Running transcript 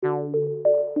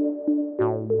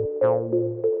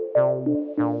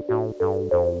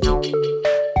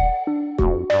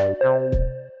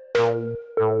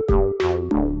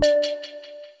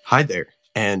Hi there,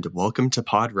 and welcome to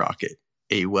PodRocket,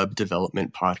 a web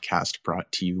development podcast brought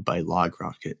to you by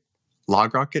LogRocket.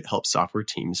 LogRocket helps software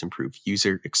teams improve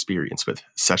user experience with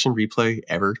session replay,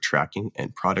 error tracking,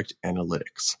 and product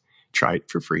analytics. Try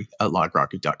it for free at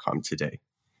logrocket.com today.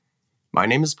 My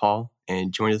name is Paul,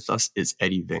 and joining with us is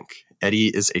Eddy Vinck. Eddy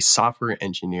is a software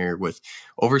engineer with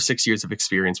over 6 years of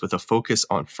experience with a focus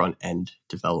on front-end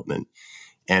development.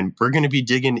 And we're going to be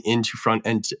digging into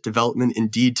front-end development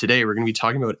indeed today. We're going to be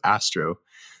talking about Astro,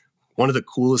 one of the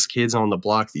coolest kids on the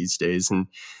block these days. And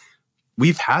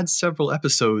we've had several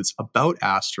episodes about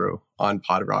Astro on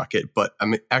PodRocket, but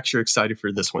I'm extra excited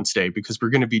for this one today because we're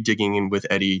going to be digging in with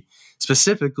Eddy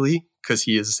specifically, because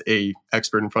he is an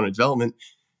expert in front-end development,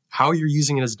 how you're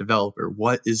using it as a developer,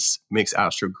 what makes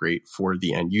Astro great for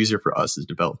the end user, for us as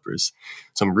developers.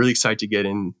 So I'm really excited to get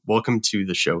in. Welcome to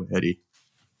the show, Eddy.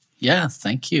 Yeah,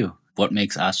 thank you. What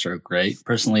makes Astro great?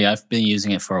 Personally, I've been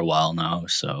using it for a while now.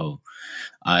 So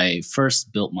I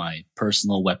first built my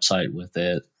personal website with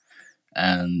it.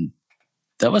 And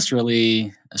that was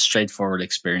really a straightforward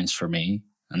experience for me.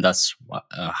 And that's why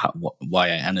I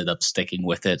ended up sticking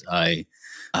with it. I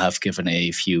have given a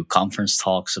few conference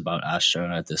talks about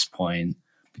Astro at this point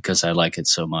because I like it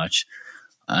so much.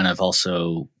 And I've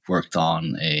also worked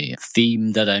on a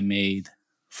theme that I made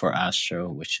for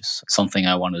Astro, which is something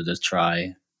I wanted to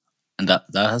try. And that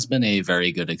has been a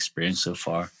very good experience so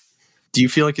far. Do you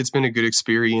feel like it's been a good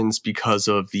experience because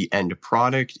of the end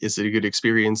product? Is it a good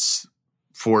experience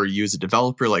for you as a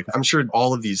developer? Like, I'm sure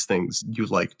all of these things you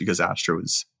like because Astro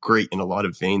is great in a lot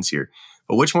of veins here.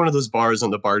 But which one of those bars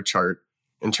on the bar chart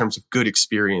in terms of good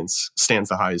experience stands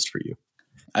the highest for you?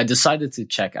 I decided to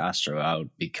check Astro out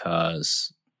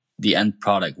because the end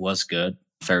product was good,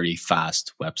 very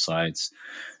fast websites.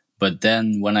 But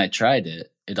then when I tried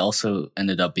it, it also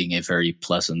ended up being a very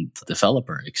pleasant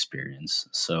developer experience.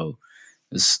 So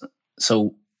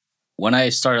when I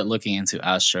started looking into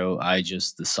Astro, I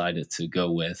just decided to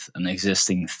go with an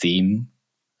existing theme.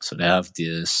 So they have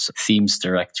this themes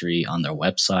directory on their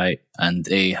website, and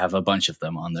they have a bunch of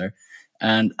them on there.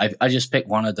 And I just picked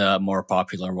one of the more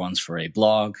popular ones for a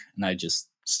blog, and I just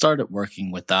started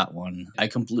working with that one. I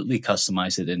completely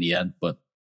customized it in the end, but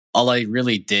all I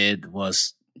really did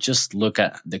was just look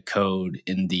at the code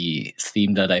in the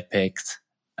theme that I picked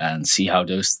and see how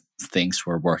those things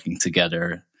were working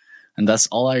together. And that's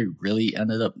all I really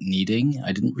ended up needing.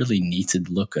 I didn't really need to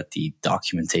look at the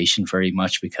documentation very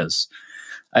much because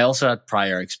I also had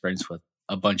prior experience with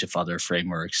a bunch of other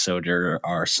frameworks. So there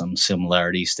are some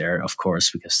similarities there, of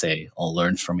course, because they all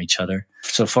learn from each other.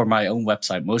 So for my own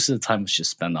website, most of the time was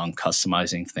just spent on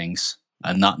customizing things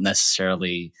and not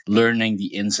necessarily learning the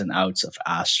ins and outs of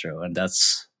Astro. And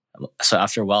so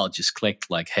after a while, it just clicked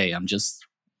like, hey, I'm just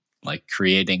like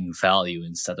creating value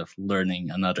instead of learning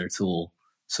another tool.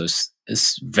 So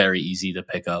it's very easy to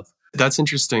pick up. That's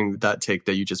interesting, that take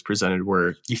that you just presented,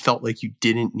 where you felt like you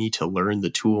didn't need to learn the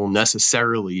tool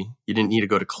necessarily. You didn't need to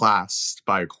go to class,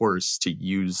 buy a course to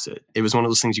use it. It was one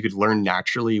of those things you could learn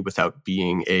naturally without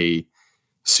being a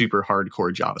super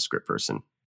hardcore JavaScript person.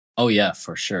 Oh, yeah,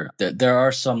 for sure. There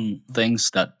are some things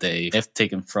that they've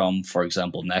taken from, for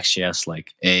example, Next.js,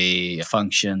 like a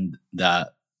function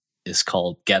that is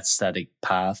called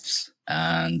getStaticPaths.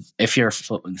 And if you're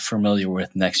familiar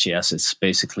with Next.js, it's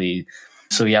basically,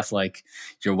 so you have like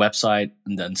your website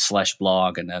and then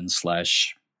 /blog and then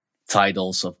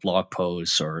 /titles of blog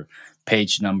posts or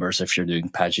page numbers if you're doing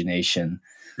pagination.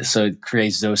 So it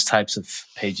creates those types of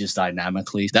pages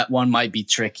dynamically. That one might be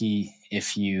tricky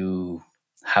if you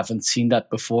haven't seen that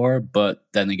before, but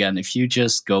then again, if you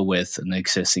just go with an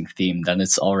existing theme, then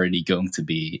it's already going to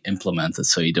be implemented,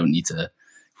 so you don't need to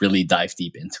really dive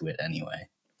deep into it anyway.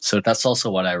 So that's also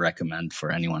what I recommend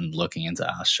for anyone looking into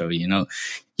Astro.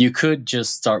 You could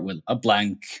just start with a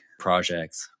blank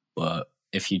project, but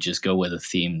if you just go with a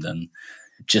theme, then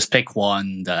just pick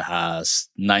one that has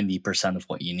 90% of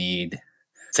what you need,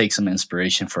 take some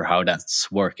inspiration for how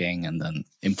that's working, and then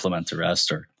implement the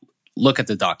rest, or look at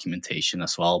the documentation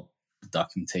as well. The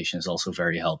documentation is also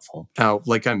very helpful. Now,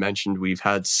 like I mentioned, we've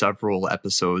had several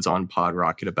episodes on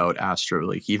PodRocket about Astro,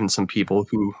 like even some people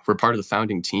who were part of the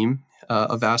founding team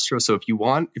of Astro. So if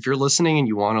you're listening and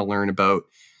you want to learn about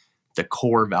the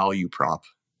core value prop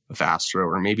of Astro,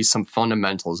 or maybe some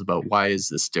fundamentals about why is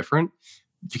this different,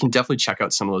 you can definitely check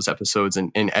out some of those episodes.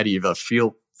 And Eddy,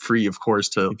 feel free, of course,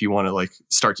 to, if you want to like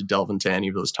start to delve into any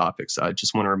of those topics. I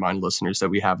just want to remind listeners that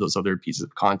we have those other pieces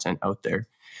of content out there.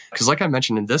 Because like I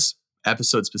mentioned in this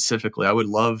episode specifically, I would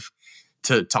love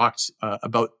to talk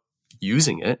about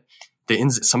using it.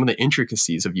 some of the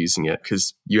intricacies of using it,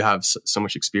 because you have so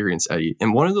much experience, Eddy.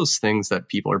 And one of those things that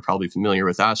people are probably familiar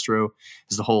with Astro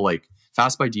is the whole like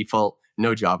fast by default,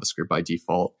 no JavaScript by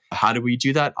default. How do we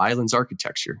do that? Islands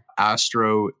architecture.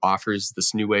 Astro offers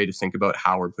this new way to think about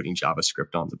how we're putting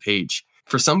JavaScript on the page.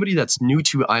 For somebody that's new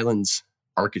to Islands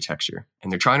architecture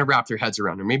and they're trying to wrap their heads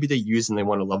around, or maybe they use and they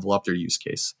want to level up their use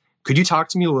case, could you talk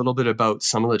to me a little bit about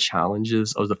some of the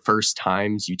challenges of the first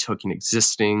times you took an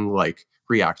existing like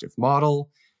reactive model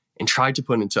and tried to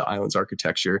put it into Islands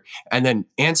architecture? And then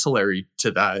ancillary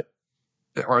to that,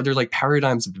 are there like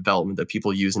paradigms of development that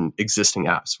people use in existing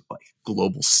apps, like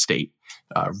global state,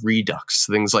 Redux,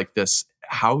 things like this?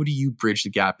 How do you bridge the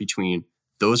gap between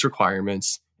those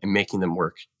requirements and making them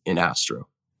work in Astro?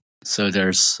 So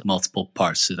there's multiple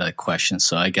parts to that question.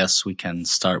 So I guess we can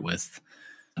start with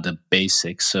the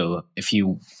basics. So if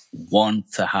you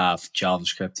want to have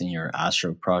JavaScript in your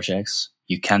Astro projects,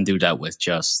 you can do that with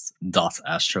just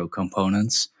 .astro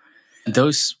components.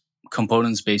 Those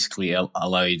components basically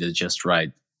allow you to just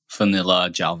write vanilla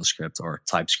JavaScript or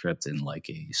TypeScript in like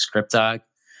a script tag.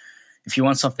 If you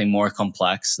want something more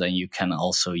complex, then you can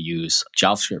also use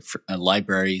JavaScript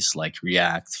libraries like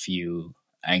React, Vue,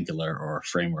 Angular, or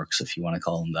frameworks, if you want to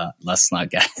call them that. Let's not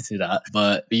get into that.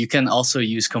 But you can also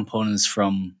use components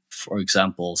from, for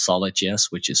example,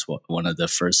 Solid.js, which is one of the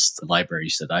first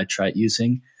libraries that I tried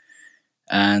using.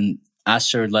 And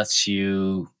Astro lets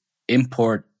you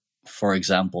import, for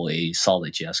example, a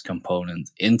Solid.js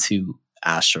component into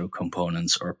Astro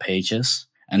components or pages.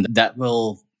 And that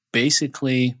will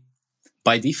basically,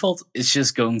 by default, it's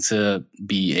just going to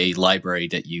be a library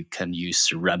that you can use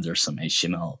to render some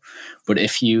HTML. But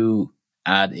if you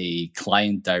add a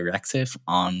client directive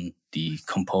on the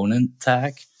component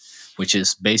tag, which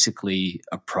is basically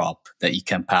a prop that you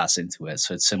can pass into it.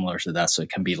 So it's similar to that. So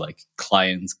it can be like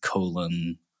client :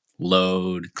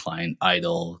 load, client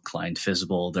idle, client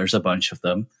visible. There's a bunch of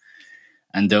them.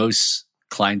 And those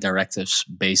client directives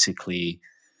basically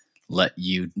let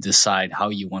you decide how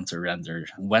you want to render.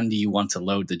 When do you want to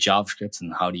load the JavaScript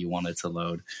and how do you want it to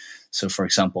load? So for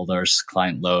example, there's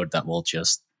client load that will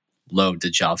just load the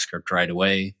JavaScript right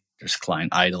away. There's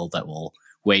client idle that will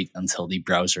wait until the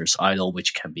browser is idle,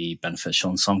 which can be beneficial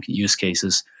in some use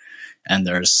cases. And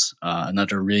there's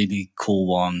another really cool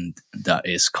one that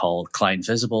is called client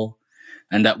visible.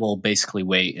 And that will basically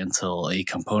wait until a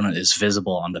component is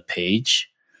visible on the page.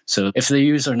 So if the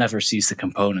user never sees the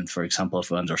component, for example, if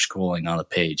they're scrolling on a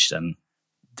page, then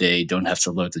they don't have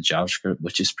to load the JavaScript,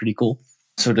 which is pretty cool.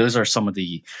 So those are some of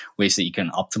the ways that you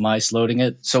can optimize loading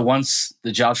it. So once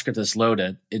the JavaScript is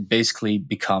loaded, it basically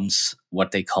becomes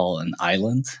what they call an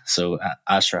island. So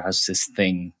Astro has this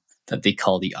thing that they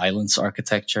call the islands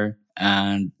architecture.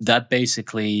 And that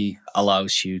basically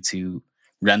allows you to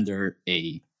render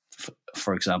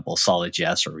for example,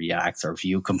 Solid.js or React or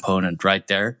Vue component right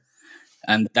there.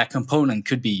 And that component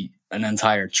could be an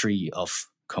entire tree of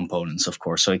components, of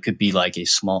course. So it could be like a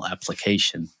small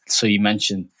application. So you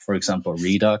mentioned, for example,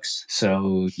 Redux.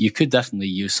 So you could definitely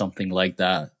use something like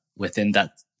that within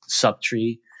that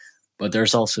subtree. But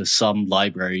there's also some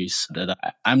libraries that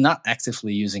I'm not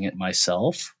actively using it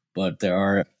myself, but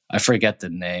I forget the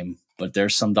name, but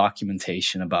there's some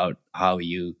documentation about how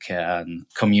you can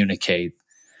communicate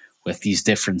with these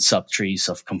different subtrees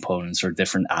of components or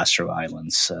different Astro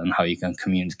islands and how you can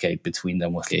communicate between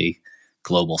them with a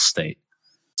global state.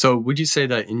 So would you say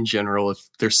that in general, if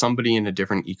there's somebody in a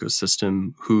different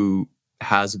ecosystem who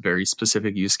has a very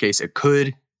specific use case, it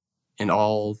could, in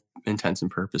all intents and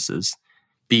purposes,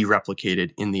 be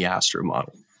replicated in the Astro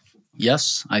model?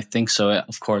 Yes, I think so.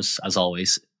 Of course, as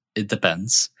always, it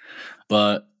depends.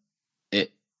 But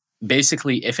it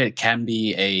basically, if it can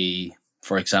be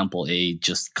for example, a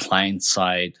just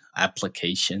client-side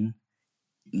application,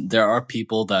 there are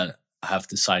people that have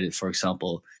decided, for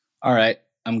example, all right,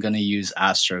 I'm going to use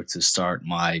Astro to start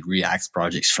my React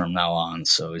projects from now on.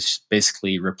 So it's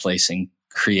basically replacing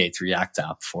Create React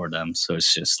app for them. So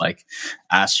it's just like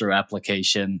Astro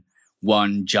application,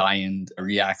 one giant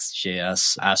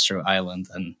React.js Astro island,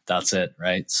 and that's it,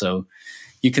 right? So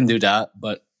you can do that,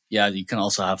 but yeah, you can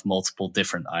also have multiple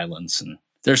different islands, and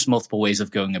there's multiple ways of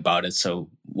going about it. So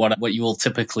what you will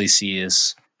typically see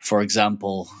is, for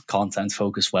example,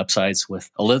 content-focused websites with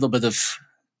a little bit of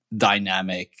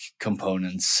dynamic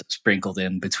components sprinkled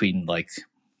in between like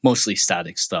mostly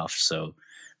static stuff. So,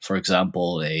 for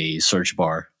example, a search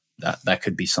bar, that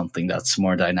could be something that's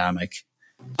more dynamic.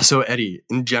 So, Eddy,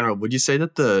 in general, would you say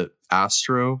that the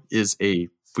Astro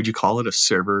would you call it a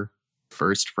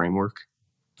server-first framework?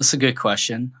 That's a good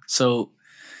question. So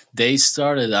they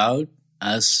started out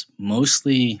as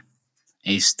mostly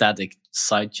a static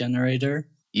site generator.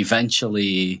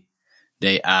 eventually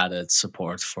they added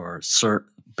support for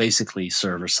basically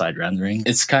server-side rendering.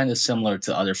 It's kind of similar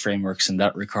to other frameworks in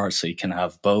that regard. So you can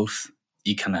have both.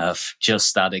 You can have just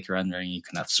static rendering. You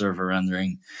can have server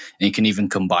rendering. And you can even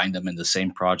combine them in the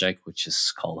same project, which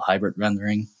is called hybrid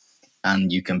rendering.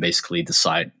 And you can basically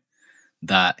decide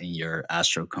that in your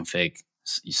Astro config.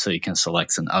 So you can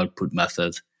select an output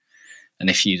method. And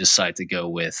if you decide to go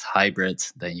with hybrid,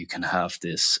 then you can have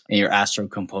this in your Astro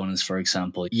components, for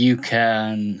example. You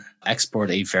can export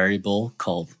a variable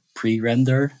called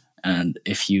pre-render. And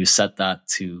if you set that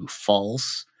to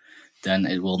false, then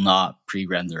it will not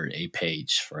pre-render a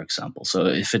page, for example. So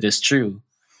if it is true,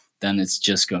 then it's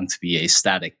just going to be a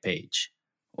static page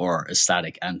or a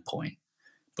static endpoint.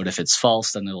 But if it's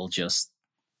false, then it will just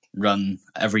run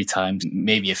every time.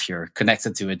 Maybe if you're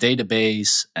connected to a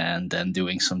database and then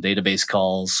doing some database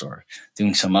calls or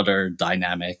doing some other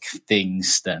dynamic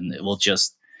things, then it will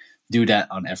just do that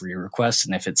on every request.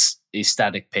 And if it's a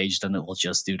static page, then it will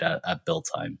just do that at build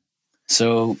time.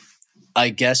 So I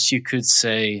guess you could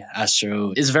say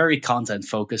Astro is very content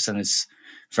focused and is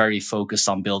very focused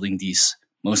on building these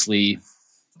mostly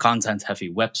content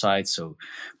heavy websites. So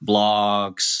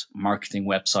blogs, marketing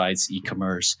websites,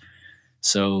 e-commerce.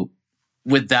 So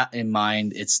with that in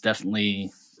mind, it's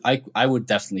definitely, I would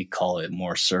definitely call it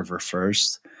more server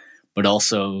first, but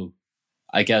also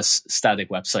I guess static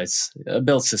websites, a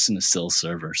build system is still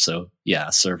server. So yeah,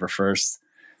 server first.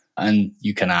 And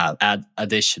you can add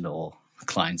additional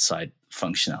client side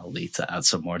functionality to add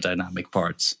some more dynamic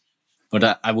parts.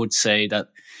 But I would say that,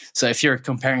 so if you're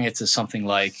comparing it to something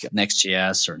like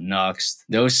Next.js or Nuxt,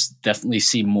 those definitely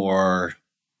seem more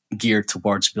geared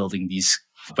towards building these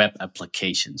web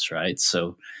applications, right?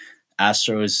 So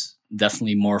Astro is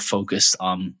definitely more focused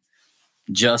on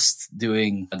just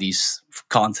doing these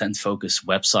content-focused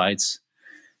websites,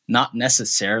 not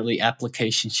necessarily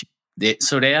applications.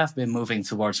 So they have been moving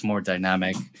towards more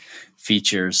dynamic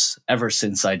features ever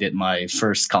since I did my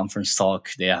first conference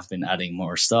talk. They have been adding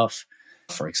more stuff.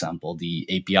 For example, the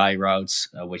API routes,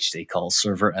 which they call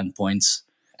server endpoints,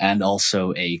 and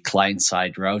also a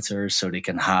client-side router, so they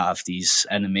can have these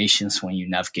animations when you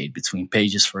navigate between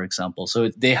pages, for example. So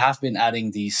they have been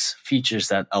adding these features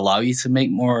that allow you to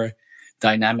make more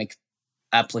dynamic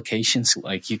applications.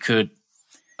 Like you could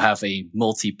have a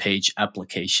multi-page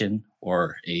application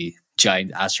or a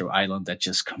giant Astro island that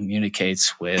just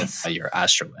communicates with your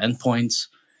Astro endpoints.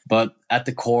 But at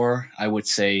the core, I would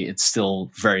say it's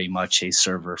still very much a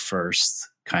server-first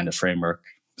kind of framework.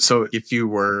 So if you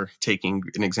were taking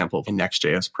an example of a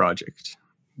Next.js project,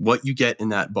 what you get in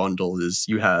that bundle is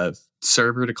you have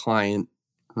server to client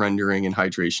rendering and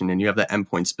hydration, and you have the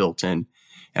endpoints built in.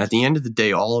 And at the end of the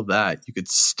day, all of that, you could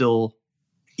still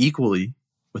equally,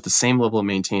 with the same level of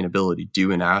maintainability,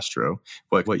 do in Astro.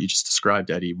 But what you just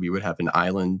described, Eddy, we would have an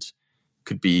island,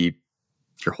 could be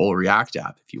your whole React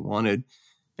app if you wanted.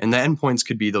 And the endpoints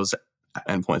could be those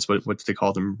endpoints. What do they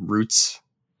call them? Roots?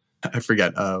 I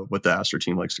forget what the Astro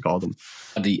team likes to call them.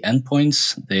 The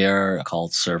endpoints, they are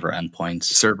called server endpoints.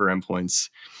 Server endpoints.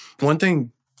 One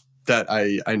thing that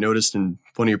I noticed in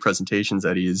one of your presentations,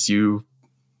 Eddy, is you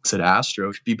said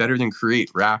Astro should be better than Create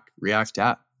React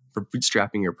app for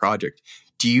bootstrapping your project.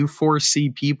 Do you foresee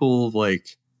people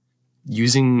like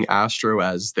using Astro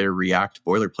as their React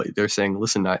boilerplate? They're saying,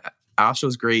 listen,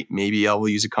 Astro's great. Maybe I will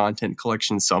use a content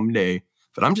collection someday,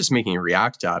 but I'm just making a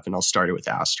React app and I'll start it with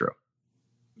Astro.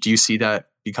 Do you see that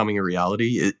becoming a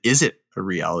reality? Is it a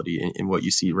reality in what you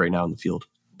see right now in the field?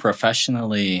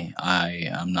 Professionally, I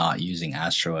am not using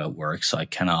Astro at work, so I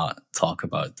cannot talk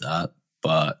about that.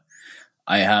 But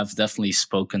I have definitely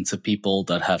spoken to people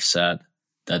that have said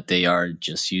that they are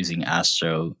just using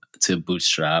Astro to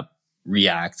bootstrap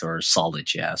React or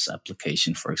Solid.js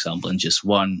application, for example, in just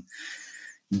one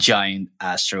giant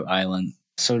Astro island.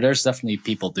 So there's definitely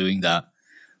people doing that.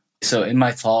 So in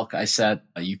my talk, I said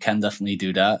you can definitely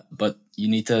do that, but you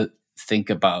need to think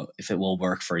about if it will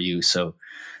work for you. So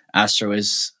Astro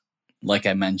is, like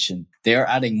I mentioned, they are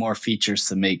adding more features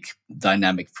to make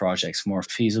dynamic projects more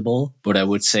feasible. But I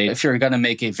would say if you're going to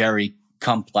make a very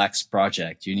complex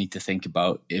project, you need to think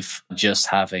about if just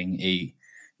having a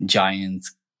giant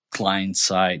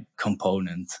client-side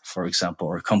component, for example,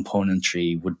 or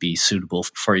componentry would be suitable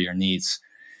for your needs.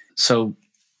 So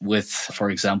with,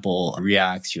 for example,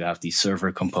 React, you have these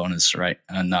server components right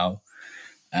now.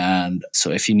 And so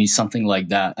if you need something like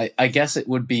that, I guess it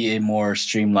would be a more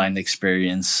streamlined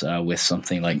experience with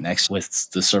something like Next. With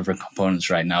the server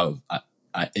components right now,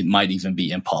 it might even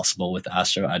be impossible with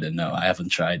Astro. I don't know. I haven't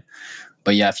tried.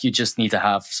 But yeah, if you just need to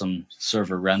have some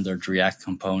server rendered React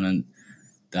component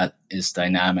that is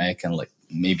dynamic and like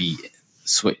maybe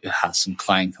has some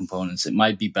client components, it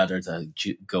might be better to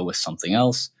go with something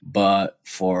else. But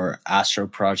for Astro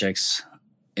projects,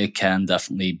 it can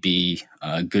definitely be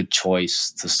a good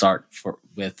choice to start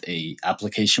with a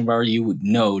application where you would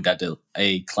know that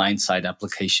a client-side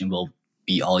application will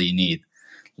be all you need,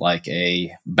 like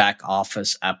a back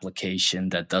office application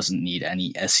that doesn't need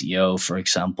any SEO, for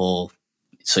example.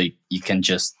 So you can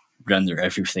just render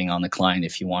everything on the client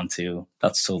if you want to.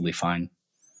 That's totally fine.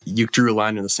 You drew a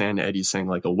line in the sand, Eddie, saying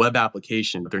like a web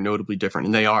application, they're notably different,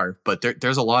 and they are. But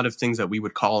there's a lot of things that we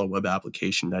would call a web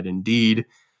application that indeed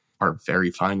are very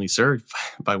finely served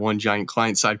by one giant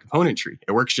client-side component tree.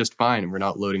 It works just fine, and we're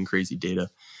not loading crazy data.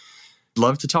 I'd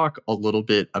love to talk a little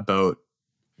bit about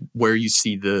where you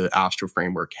see the Astro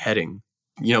framework heading.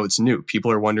 It's new.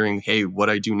 People are wondering, hey, what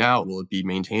I do now, will it be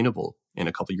maintainable in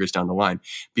a couple of years down the line?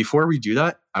 Before we do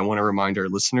that, I want to remind our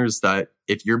listeners that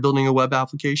if you're building a web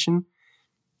application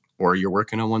or you're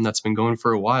working on one that's been going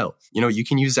for a while, you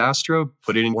can use Astro,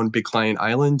 put it in one big client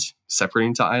island, separate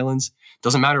into islands.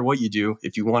 Doesn't matter what you do.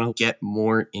 If you want to get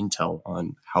more intel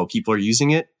on how people are using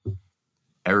it,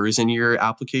 errors in your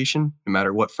application, no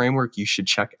matter what framework, you should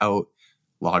check out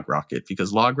LogRocket,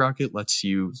 because LogRocket lets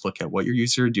you look at what your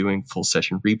users are doing, full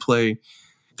session replay,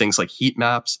 things like heat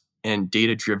maps, and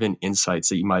data-driven insights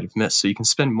that you might have missed. So you can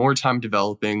spend more time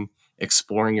developing,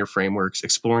 exploring your frameworks,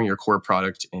 exploring your core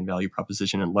product and value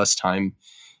proposition, and less time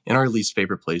in our least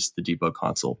favorite place, the debug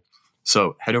console.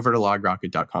 So head over to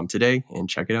logrocket.com today and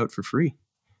check it out for free.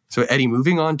 So Eddie,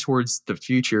 moving on towards the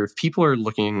future, if people are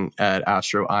looking at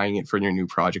Astro, eyeing it for their new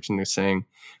projects, and they're saying,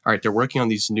 all right, they're working on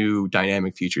these new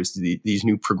dynamic features, these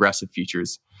new progressive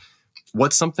features,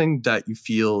 what's something that you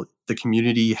feel the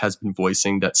community has been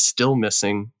voicing that's still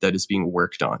missing, that is being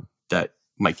worked on, that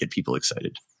might get people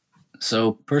excited?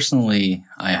 So personally,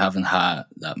 I haven't had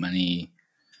that many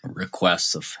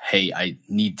requests of, hey, I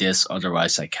need this,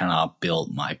 otherwise I cannot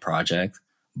build my project.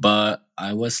 But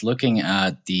I was looking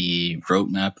at the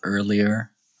roadmap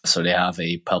earlier. So they have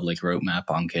a public roadmap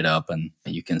on GitHub, and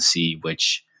you can see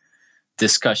which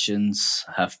discussions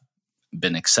have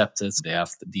been accepted. They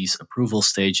have these approval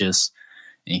stages,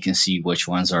 and you can see which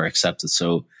ones are accepted.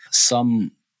 So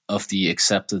some of the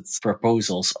accepted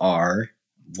proposals are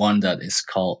one that is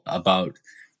called about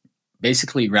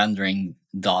basically rendering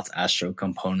 .astro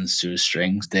components to a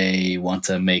string. They want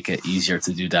to make it easier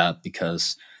to do that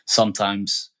because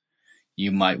sometimes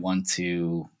you might want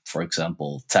to, for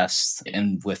example, test.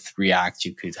 And with React,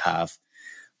 you could have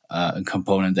a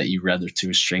component that you render to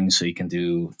a string, so you can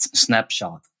do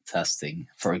snapshot testing,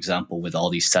 for example, with all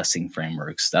these testing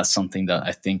frameworks. That's something that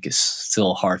I think is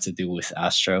still hard to do with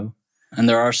Astro. And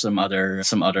there are some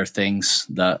other things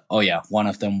that, one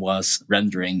of them was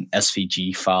rendering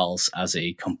SVG files as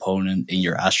a component in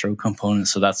your Astro component.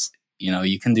 So that's,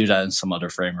 you can do that in some other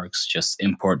frameworks. Just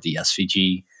import the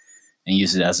SVG and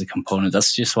use it as a component.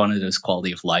 That's just one of those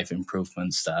quality of life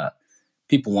improvements that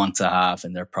people want to have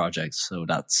in their projects. So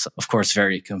that's, of course,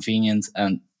 very convenient.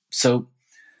 And so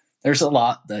there's a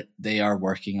lot that they are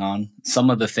working on.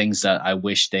 Some of the things that I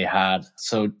wish they had.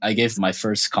 So I gave my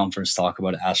first conference talk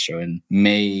about Astro in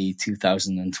May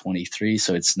 2023.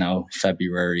 So it's now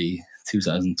February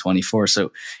 2024.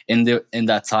 So in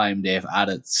that time, they have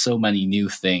added so many new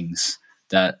things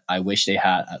that I wish they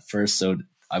had at first. So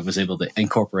I was able to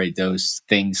incorporate those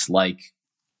things like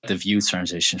the view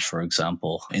transitions, for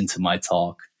example, into my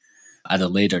talk at a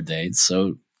later date.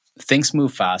 So things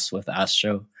move fast with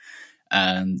Astro.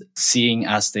 And seeing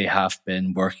as they have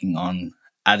been working on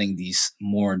adding these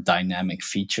more dynamic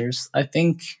features, I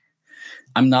think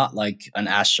I'm not like an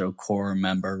Astro core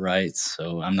member, right?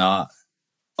 So I'm not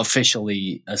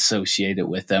officially associated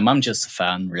with them. I'm just a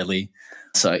fan, really.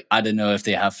 So I don't know if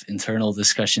they have internal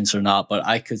discussions or not, but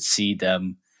I could see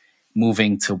them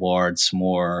moving towards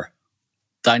more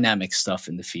dynamic stuff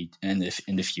in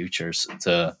the futures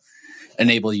to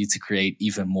enable you to create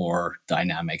even more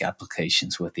dynamic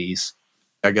applications with these.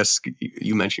 I guess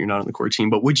you mentioned you're not on the core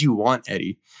team, but would you want,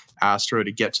 Eddie, Astro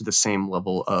to get to the same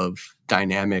level of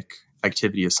dynamic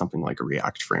activity as something like a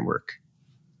React framework?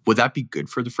 Would that be good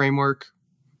for the framework?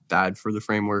 Bad for the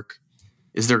framework?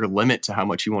 Is there a limit to how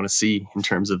much you want to see in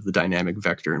terms of the dynamic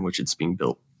vector in which it's being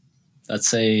built?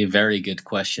 That's a very good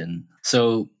question.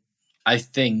 So I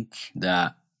think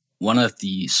that one of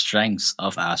the strengths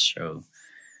of Astro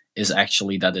is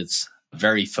actually that it's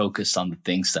very focused on the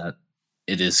things that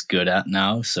it is good at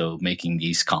now. So making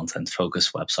these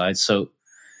content-focused websites. So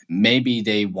maybe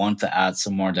they want to add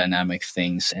some more dynamic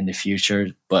things in the future,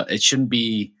 but it shouldn't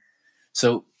be.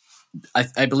 So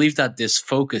I believe that this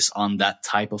focus on that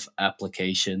type of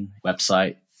application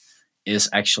website is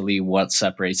actually what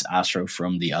separates Astro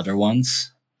from the other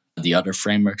ones. the other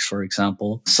frameworks, for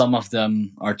example. Some of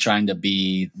them are trying to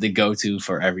be the go-to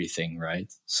for everything,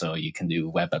 right? So you can do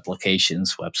web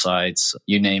applications, websites,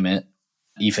 you name it.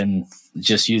 Even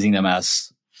just using them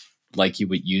as like you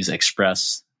would use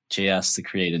Express.js to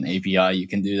create an API, you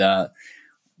can do that.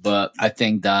 But I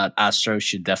think that Astro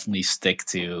should definitely stick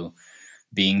to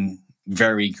being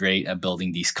very great at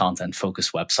building these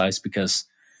content-focused websites, because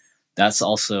that's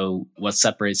also what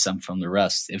separates them from the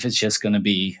rest. If it's just going to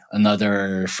be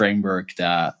another framework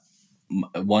that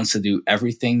wants to do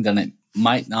everything, then it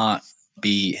might not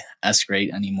be as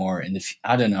great anymore. And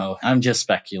I don't know, I'm just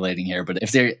speculating here, but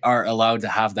if they are allowed to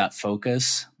have that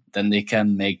focus, then they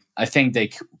can I think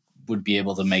they would be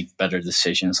able to make better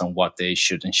decisions on what they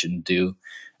should and shouldn't do,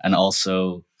 and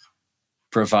also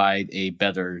provide a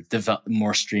better,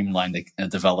 more streamlined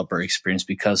developer experience.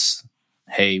 Because,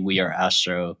 hey, we are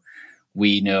Astro.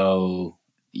 We know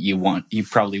you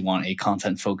probably want a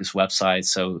content-focused website,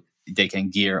 so they can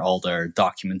gear all their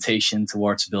documentation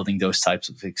towards building those types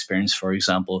of experience, for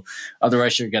example.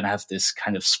 Otherwise, you're going to have this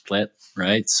kind of split,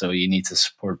 right? So you need to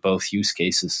support both use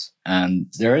cases. And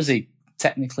there is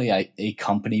technically a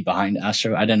company behind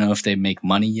Astro. I don't know if they make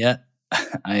money yet.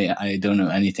 I don't know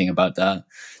anything about that.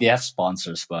 They have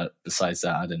sponsors, but besides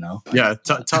that, I don't know. Yeah,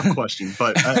 tough question.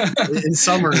 But in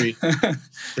summary,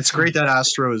 it's great that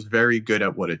Astro is very good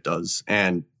at what it does.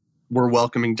 And we're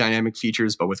welcoming dynamic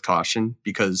features, but with caution,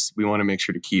 because we want to make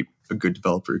sure to keep a good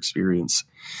developer experience.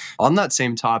 On that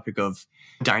same topic of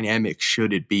dynamic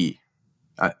should it be,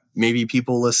 maybe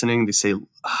people listening, they say,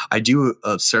 I do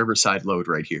a server-side load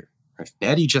right here.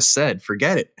 Eddy just said,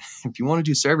 forget it. If you want to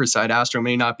do server-side, Astro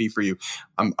may not be for you.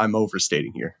 I'm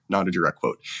overstating here, not a direct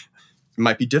quote. It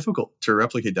might be difficult to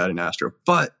replicate that in Astro,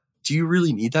 but do you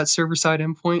really need that server-side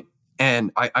endpoint?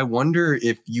 And I wonder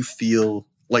if you feel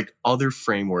like other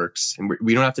frameworks, and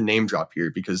we don't have to name drop here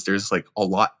because there's like a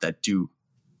lot that do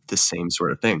the same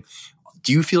sort of thing.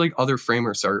 Do you feel like other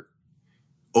frameworks are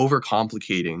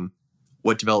overcomplicating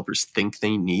what developers think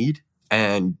they need?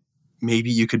 And maybe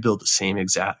you could build the same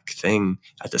exact thing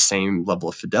at the same level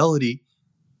of fidelity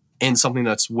in something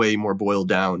that's way more boiled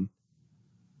down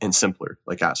and simpler,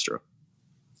 like Astro.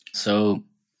 So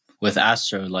with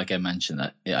Astro, like I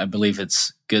mentioned, I believe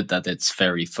it's good that it's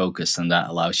very focused, and that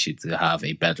allows you to have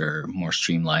a better, more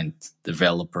streamlined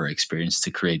developer experience to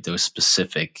create those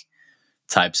specific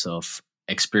types of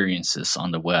experiences on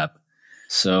the web.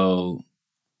 So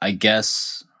I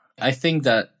think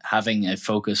that having a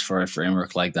focus for a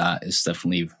framework like that is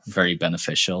definitely very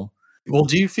beneficial. Well,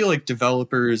 do you feel like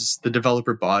developers, the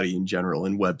developer body in general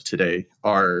in web today,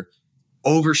 are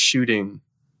overshooting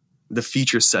the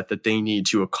feature set that they need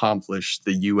to accomplish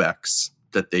the UX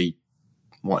that they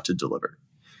want to deliver?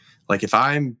 Like if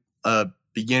I'm a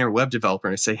beginner web developer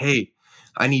and I say, hey,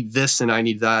 I need this and I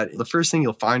need that, the first thing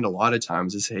you'll find a lot of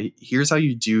times is, hey, here's how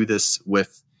you do this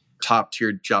with top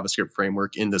tier JavaScript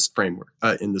framework in this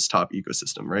top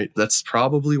ecosystem, right? That's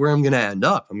probably where I'm going to end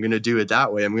up. I'm going to do it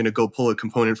that way. I'm going to go pull a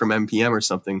component from NPM or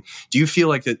something. Do you feel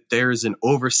like that there's an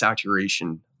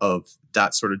oversaturation of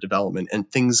that sort of development,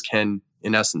 and things can,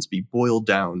 in essence, be boiled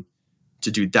down to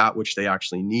do that which they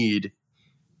actually need,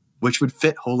 which would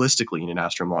fit holistically in an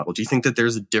Astro model? Do you think that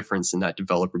there's a difference in that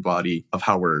developer body of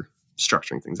how we're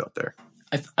structuring things out there?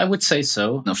 I would say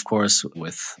so. Of course,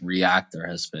 with React, there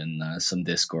has been some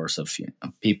discourse of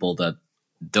people that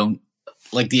don't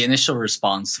like the initial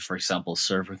response to, for example,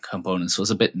 server components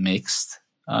was a bit mixed.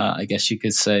 I guess you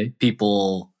could say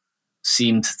people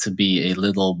seemed to be a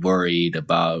little worried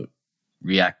about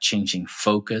React changing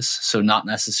focus. So not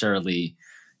necessarily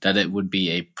that it would be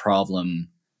a problem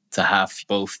to have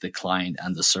both the client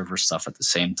and the server stuff at the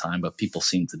same time, but people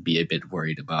seem to be a bit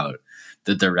worried about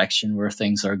the direction where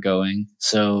things are going.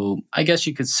 So I guess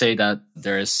you could say that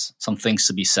there is some things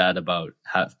to be said about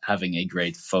having a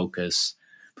great focus,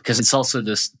 because it's also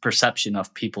this perception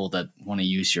of people that want to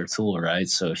use your tool, right?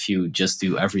 So if you just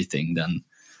do everything, then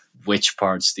which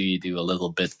parts do you do a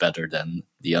little bit better than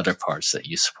the other parts that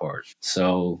you support?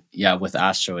 So yeah, with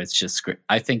Astro, it's just great.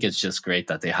 I think it's just great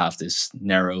that they have this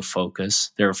narrow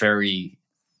focus. They're very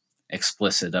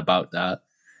explicit about that.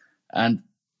 And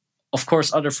of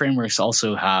course, other frameworks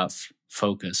also have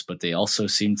focus, but they also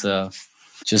seem to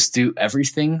just do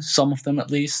everything, some of them at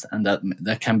least. And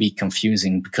that can be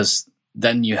confusing, because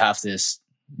then you have this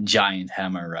giant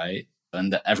hammer, right?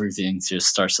 And everything just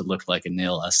starts to look like a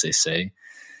nail, as they say.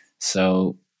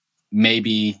 So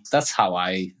maybe that's how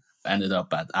I ended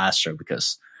up at Astro,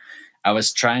 because I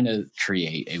was trying to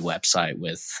create a website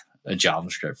with a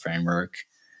JavaScript framework,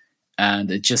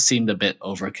 and it just seemed a bit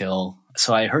overkill.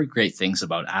 So I heard great things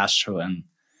about Astro, and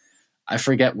I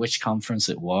forget which conference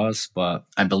it was, but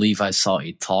I believe I saw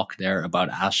a talk there about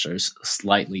Astro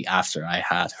slightly after I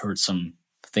had heard some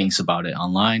things about it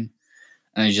online.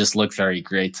 And it just looked very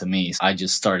great to me. I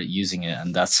just started using it,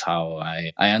 and that's how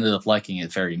I ended up liking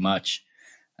it very much.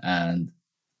 And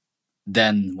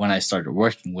then when I started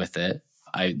working with it,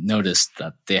 I noticed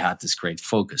that they had this great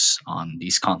focus on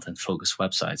these content-focused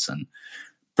websites. And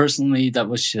personally, that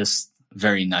was just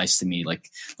very nice to me. Like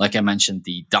I mentioned,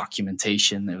 the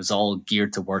documentation, it was all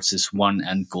geared towards this one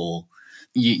end goal.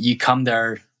 You come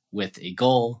there with a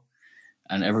goal,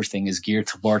 and everything is geared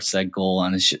towards that goal.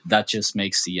 And that just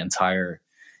makes the entire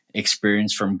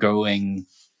experience from going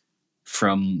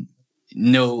from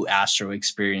no Astro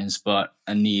experience, but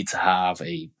a need to have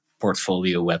a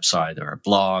portfolio website or a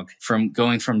blog, from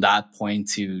going from that point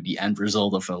to the end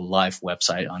result of a live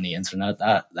website on the internet,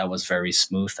 that was very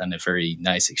smooth and a very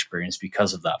nice experience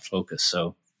because of that focus.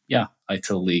 So yeah, I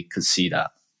totally could see that.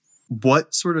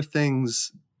 What sort of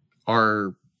things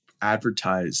are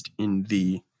advertised in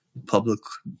the public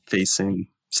facing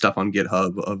stuff on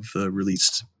GitHub of the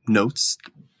released notes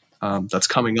that's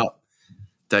coming up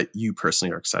that you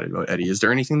personally are excited about, Eddy? Is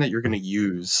there anything that you're going to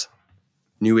use,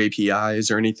 new APIs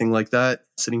or anything like that,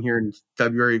 sitting here in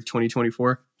February of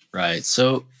 2024? Right.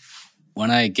 So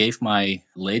when I gave my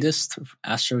latest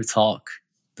Astro talk,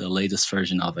 the latest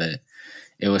version of it,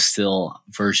 it was still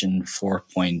version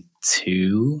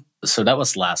 4.2. So that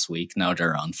was last week. Now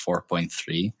they're on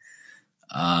 4.3.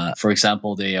 For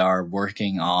example, they are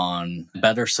working on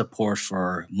better support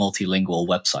for multilingual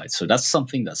websites. So that's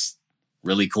something that's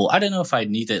really cool. I don't know if I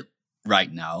need it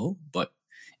right now, but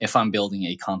if I'm building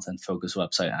a content-focused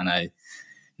website and I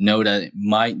know that it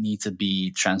might need to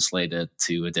be translated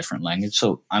to a different language.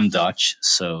 So I'm Dutch,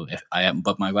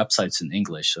 but my website's in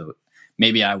English. So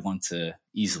maybe I want to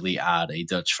easily add a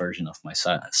Dutch version of my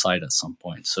site at some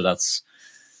point. So that's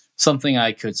something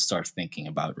I could start thinking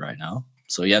about right now.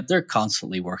 So yeah, they're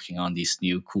constantly working on these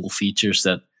new cool features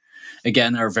that,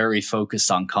 again, are very focused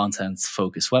on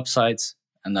content-focused websites.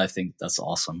 And I think that's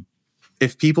awesome.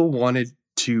 If people wanted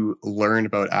to learn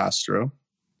about Astro,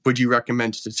 would you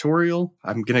recommend a tutorial?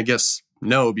 I'm going to guess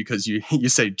no, because you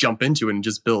say jump into it and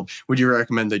just build. Would you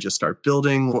recommend they just start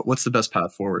building? What's the best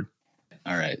path forward?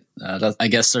 All right. I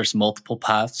guess there's multiple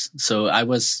paths. So I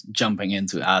was jumping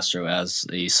into Astro as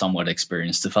a somewhat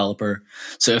experienced developer.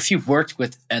 So if you've worked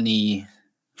with any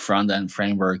front-end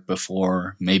framework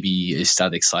before, maybe a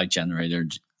static site generator,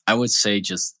 I would say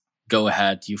just go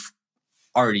ahead. You've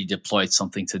already deployed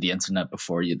something to the internet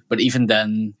before you, but even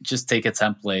then, just take a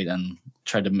template and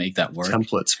try to make that work.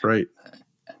 Templates, right?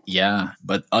 Yeah,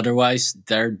 but otherwise,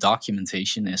 their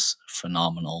documentation is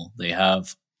phenomenal. They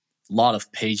have a lot of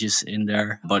pages in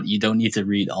there, but you don't need to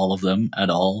read all of them at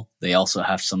all. They also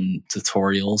have some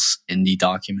tutorials in the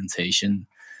documentation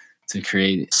to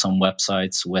create some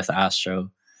websites with Astro.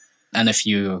 And if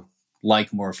you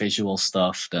like more visual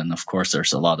stuff, then of course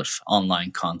there's a lot of online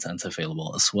content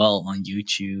available as well on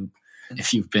YouTube.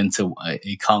 If you've been to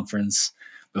a conference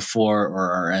before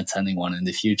or are attending one in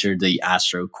the future, the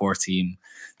Astro core team,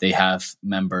 they have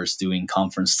members doing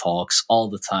conference talks all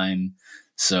the time.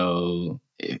 So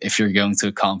if you're going to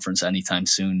a conference anytime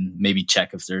soon, maybe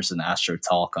check if there's an Astro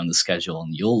talk on the schedule,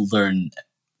 and you'll learn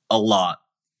a lot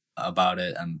about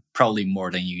it, and probably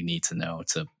more than you need to know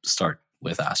to start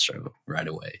with Astro right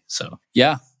away. So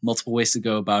yeah, multiple ways to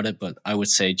go about it, but I would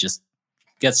say just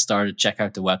get started, check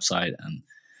out the website, and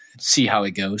see how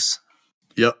it goes.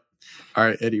 Yep. All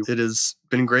right, Eddy, it has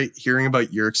been great hearing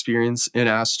about your experience in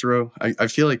Astro. I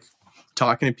feel like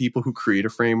talking to people who create a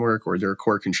framework or they're a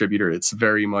core contributor, it's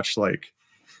very much like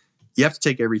you have to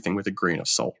take everything with a grain of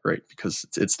salt, right? Because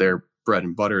it's their bread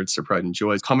and butter, it's their pride and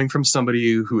joy. Coming from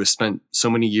somebody who has spent so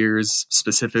many years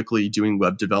specifically doing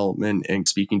web development and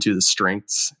speaking to the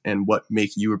strengths and what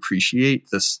make you appreciate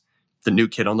the new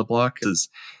kid on the block is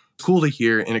cool to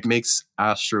hear. And it makes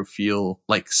Astro feel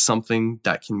like something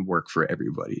that can work for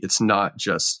everybody. It's not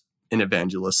just an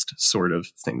evangelist sort of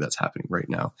thing that's happening right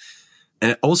now.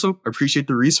 And I also appreciate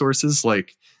the resources,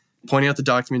 like pointing out the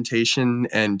documentation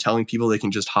and telling people they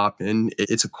can just hop in.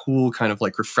 It's a cool kind of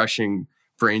like refreshing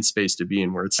brain space to be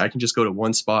in, where I can just go to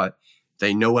one spot.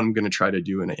 They know what I'm going to try to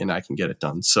do, and I can get it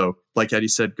done. So like Eddy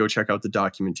said, go check out the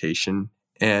documentation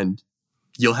and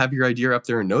you'll have your idea up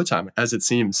there in no time, as it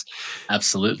seems.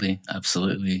 Absolutely.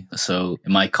 Absolutely. So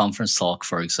in my conference talk,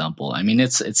 for example, I mean,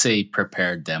 it's a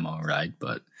prepared demo, right?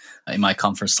 But in my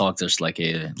conference talk, there's like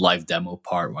a live demo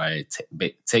part where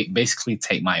I basically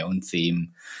take my own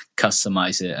theme,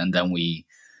 customize it, and then we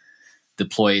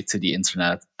deploy it to the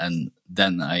internet, and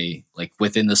then I like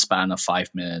within the span of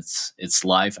 5 minutes, it's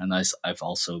live. And I've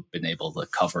also been able to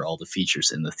cover all the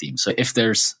features in the theme. So if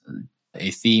there's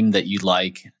a theme that you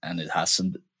like and it has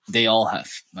some, they all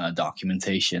have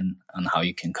documentation on how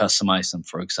you can customize them,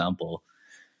 for example.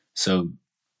 So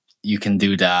you can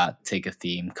do that, take a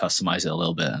theme, customize it a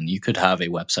little bit, and you could have a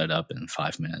website up in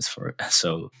 5 minutes for it.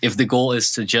 So if the goal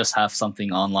is to just have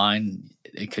something online,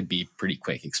 it could be a pretty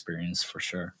quick experience for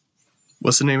sure.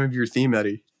 What's the name of your theme,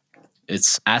 Eddy?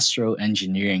 It's Astro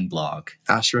Engineering Blog.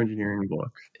 Astro Engineering Blog.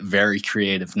 Very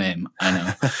creative name, I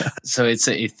know. So it's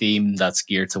a theme that's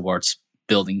geared towards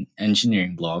building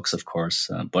engineering blogs, of course,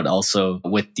 but also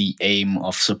with the aim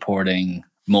of supporting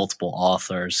multiple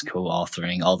authors,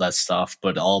 co-authoring, all that stuff,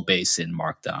 but all based in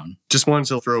Markdown. Just wanted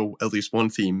to throw at least one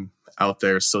theme out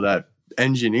there so that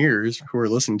engineers who are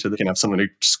listening to this can have something to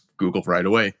just Google right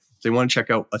away. If they want to check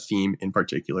out a theme in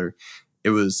particular, it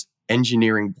was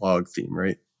engineering blog theme,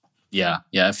 right? Yeah.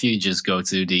 If you just go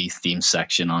to the theme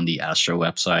section on the Astro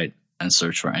website and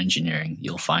search for engineering,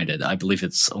 you'll find it. I believe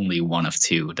it's only one of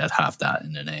two that have that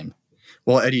in the name.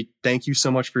 Well, Eddy, thank you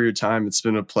so much for your time. It's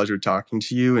been a pleasure talking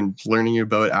to you and learning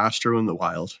about Astro in the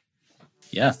wild.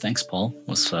 Yeah, thanks, Paul. It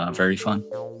was very fun.